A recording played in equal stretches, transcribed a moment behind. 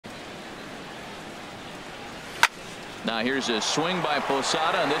Now here's a swing by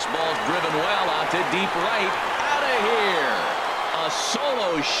Posada, and this ball's driven well out to deep right. Out of here. A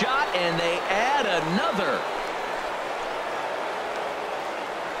solo shot, and they add another.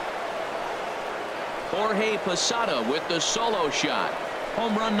 Jorge Posada with the solo shot.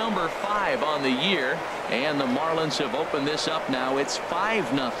 Home run number 5 on the year, and the Marlins have opened this up now. It's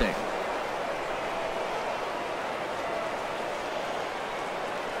 5-0.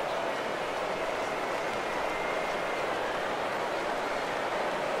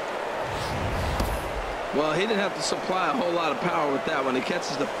 Well, he didn't have to supply a whole lot of power with that one. He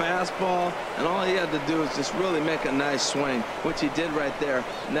catches the fastball, and all he had to do is just really make a nice swing, which he did right there.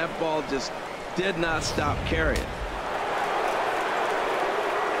 And that ball just did not stop carrying.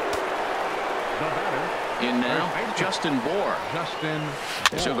 In now, Justin Bour.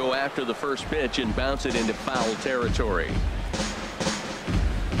 She'll go after the first pitch and bounce it into foul territory.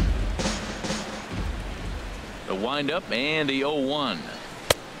 The windup and the 0-1.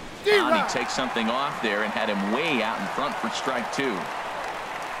 Now he takes something off there and had him way out in front for strike 2.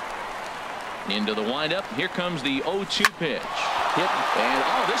 Into the windup. Here comes the 0-2 pitch. Hit, and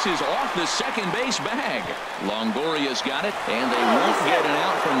this is off the second base bag. Longoria's got it, and they won't get an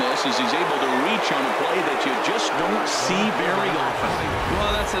out from this as he's able to reach on a play that you just don't see very often.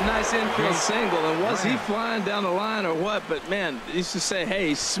 Well, that's a nice infield single, and was he flying down the line or what? But man, you used to say, hey,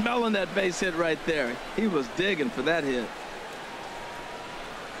 he's smelling that base hit right there. He was digging for that hit.